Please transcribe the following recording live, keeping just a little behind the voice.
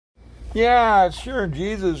Yeah, sure.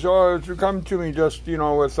 Jesus always come to me just,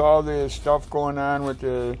 with all this stuff going on with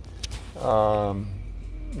um,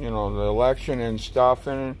 the election and stuff.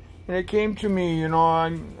 And it came to me,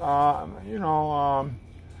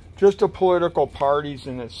 just the political parties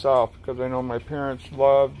in itself, because I know my parents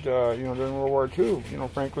loved, during World War II,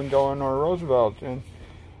 Franklin Delano Roosevelt, and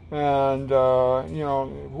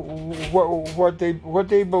what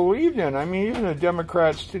they believed in. I mean, even the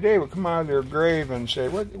Democrats today would come out of their grave and say,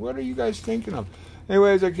 "What are you guys thinking of?"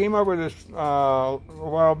 Anyways, I came up with this a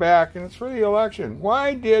while back, and it's for the election.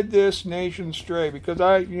 Why did this nation stray? Because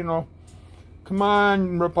come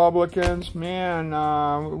on, Republicans, man,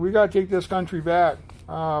 we got to take this country back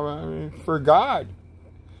for God.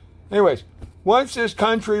 Anyways. Once this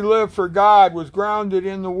country lived for God, was grounded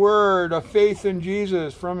in the Word, a faith in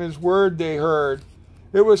Jesus, from His Word they heard.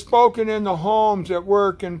 It was spoken in the homes, at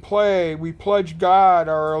work and play. We pledged God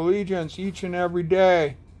our allegiance each and every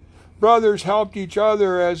day. Brothers helped each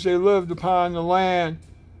other as they lived upon the land.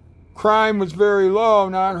 Crime was very low,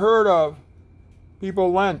 not heard of.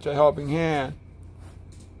 People lent a helping hand.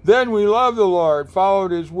 Then we loved the Lord,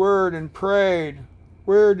 followed His Word, and prayed.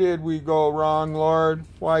 Where did we go wrong, Lord?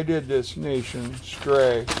 Why did this nation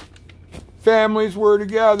stray? Families were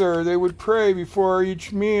together. They would pray before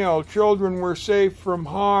each meal. Children were safe from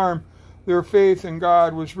harm. Their faith in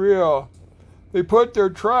God was real. They put their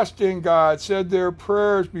trust in God, said their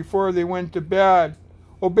prayers before they went to bed,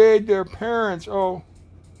 obeyed their parents. Oh,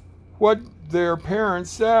 what their parents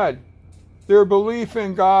said. Their belief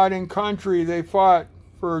in God and country they fought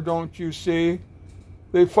for, don't you see?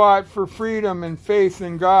 They fought for freedom and faith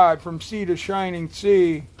in God from sea to shining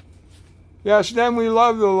sea. Yes, then we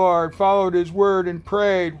loved the Lord, followed His Word, and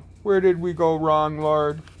prayed. Where did we go wrong,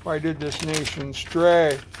 Lord? Why did this nation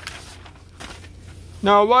stray?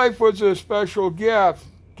 Now, life was a special gift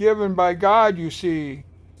given by God, you see.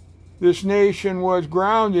 This nation was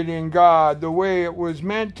grounded in God the way it was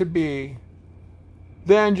meant to be.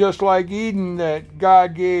 Then, just like Eden that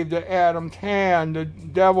God gave to Adam's hand, the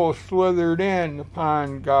devil slithered in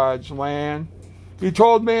upon God's land. He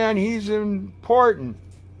told man he's important.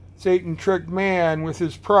 Satan tricked man with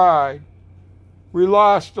his pride. We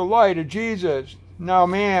lost the light of Jesus. Now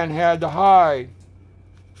man had to hide.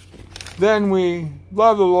 Then we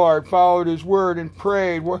loved the Lord, followed His Word, and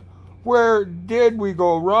prayed. Where did we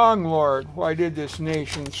go wrong, Lord? Why did this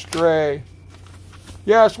nation stray?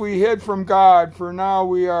 Yes, we hid from God, for now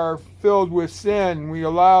we are filled with sin. We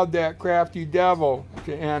allowed that crafty devil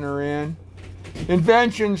to enter in.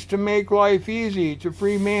 Inventions to make life easy, to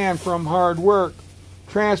free man from hard work.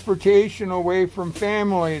 Transportation away from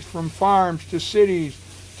families, from farms to cities,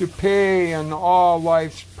 to pay and all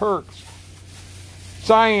life's perks.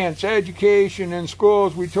 Science, education, and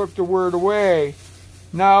schools, we took the Word away.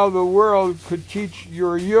 Now the world could teach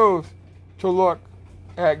your youth to look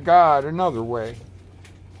at God another way.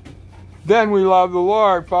 Then we loved the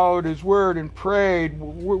Lord, followed His Word, and prayed.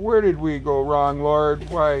 Where did we go wrong, Lord?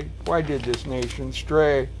 Why did this nation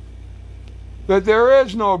stray? That there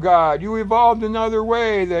is no God. You evolved another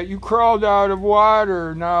way, that you crawled out of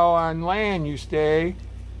water, now on land you stay.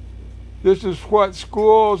 This is what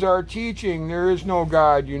schools are teaching. There is no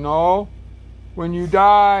God, When you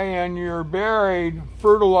die and you're buried,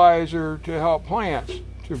 fertilizer to help plants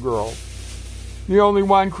to grow. The only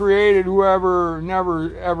one created, whoever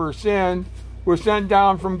never ever sinned, was sent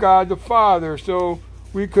down from God the Father so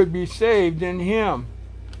we could be saved in Him.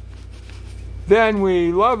 Then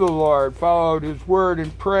we loved the Lord, followed His Word,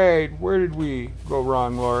 and prayed. Where did we go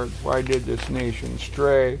wrong, Lord? Why did this nation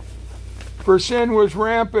stray? For sin was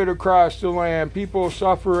rampant across the land. People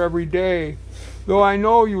suffer every day. Though I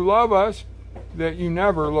know you love us, that you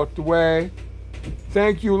never looked away.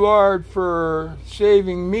 Thank you, Lord, for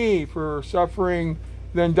saving me, for suffering,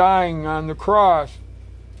 then dying on the cross.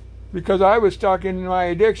 Because I was stuck in my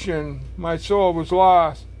addiction, my soul was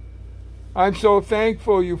lost. I'm so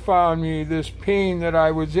thankful you found me, this pain that I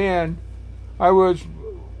was in. I was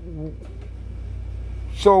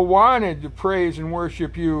so wanted to praise and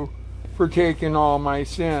worship you for taking all my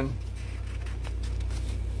sin.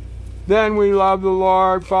 Then we loved the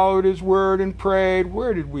Lord, followed His Word, and prayed.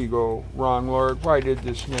 Where did we go wrong, Lord? Why did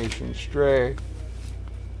this nation stray?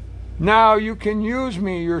 Now you can use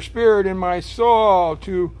me, your Spirit in my soul,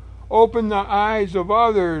 to open the eyes of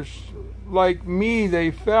others. Like me, they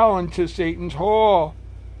fell into Satan's hole.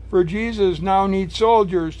 For Jesus now needs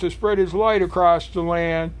soldiers to spread His light across the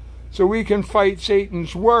land, so we can fight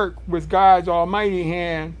Satan's work with God's almighty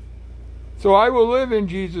hand. So I will live in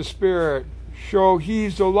Jesus' Spirit, show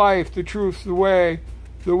He's the life, the truth, the way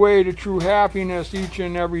to true happiness each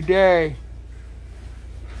and every day.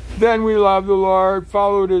 Then we loved the Lord,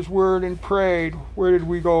 followed his word, and prayed. Where did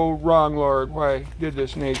we go wrong, Lord? Why did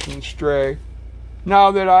this nation stray?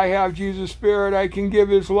 Now that I have Jesus' Spirit, I can give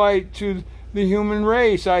his light to the human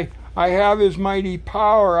race. I have his mighty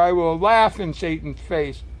power. I will laugh in Satan's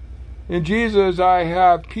face. In Jesus I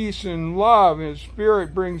have peace and love. His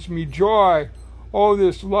Spirit brings me joy. Oh,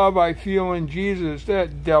 this love I feel in Jesus,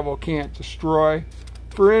 that devil can't destroy.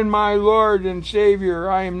 For in my Lord and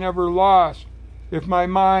Savior I am never lost. If my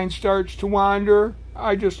mind starts to wander,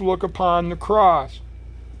 I just look upon the cross.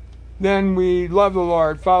 Then we loved the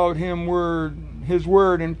Lord, followed his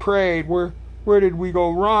word, and prayed. Where did we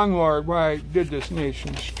go wrong, Lord? Why did this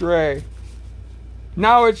nation stray?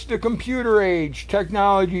 Now it's the computer age,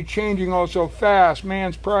 technology changing oh so fast.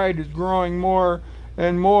 Man's pride is growing more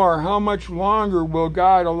and more. How much longer will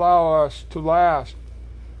God allow us to last?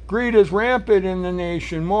 Greed is rampant in the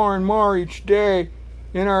nation, more and more each day.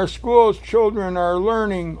 In our schools, children are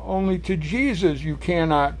learning only to Jesus you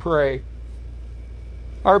cannot pray.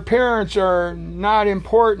 Our parents are not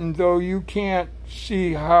important, though you can't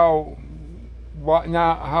see how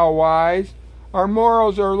wise. Our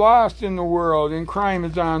morals are lost in the world, and crime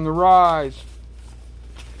is on the rise.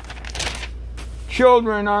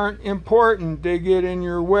 Children aren't important, they get in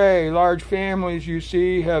your way. Large families, you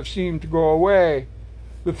see, have seemed to go away.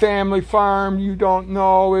 The family farm you don't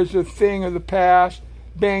know is a thing of the past.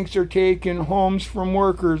 Banks are taking homes from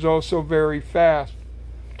workers oh so very fast.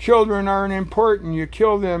 Children aren't important, you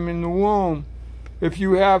kill them in the womb. If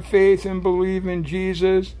you have faith and believe in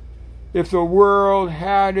Jesus, if the world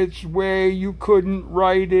had its way, you couldn't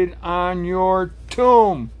write it on your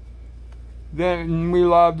tomb. Then we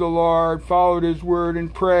loved the Lord, followed his word,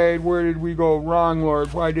 and prayed. Where did we go wrong,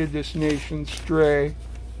 Lord? Why did this nation stray?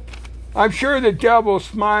 I'm sure the devil's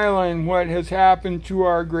smiling what has happened to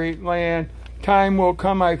our great land. Time will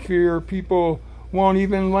come, I fear, people won't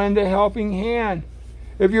even lend a helping hand.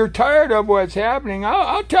 If you're tired of what's happening,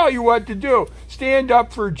 I'll tell you what to do. Stand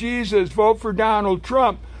up for Jesus, vote for Donald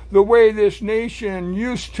Trump the way this nation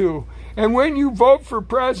used to. And when you vote for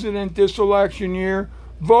president this election year,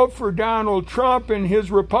 vote for Donald Trump and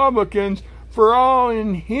his Republicans, for all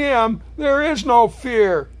in him there is no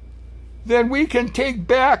fear. Then we can take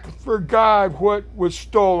back for God what was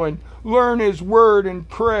stolen, learn his word and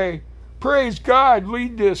pray. Praise God,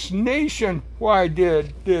 lead this nation. Why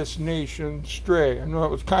did this nation stray? I know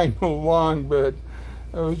it was kind of long, but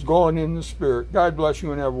I was going in the Spirit. God bless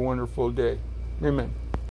you and have a wonderful day. Amen.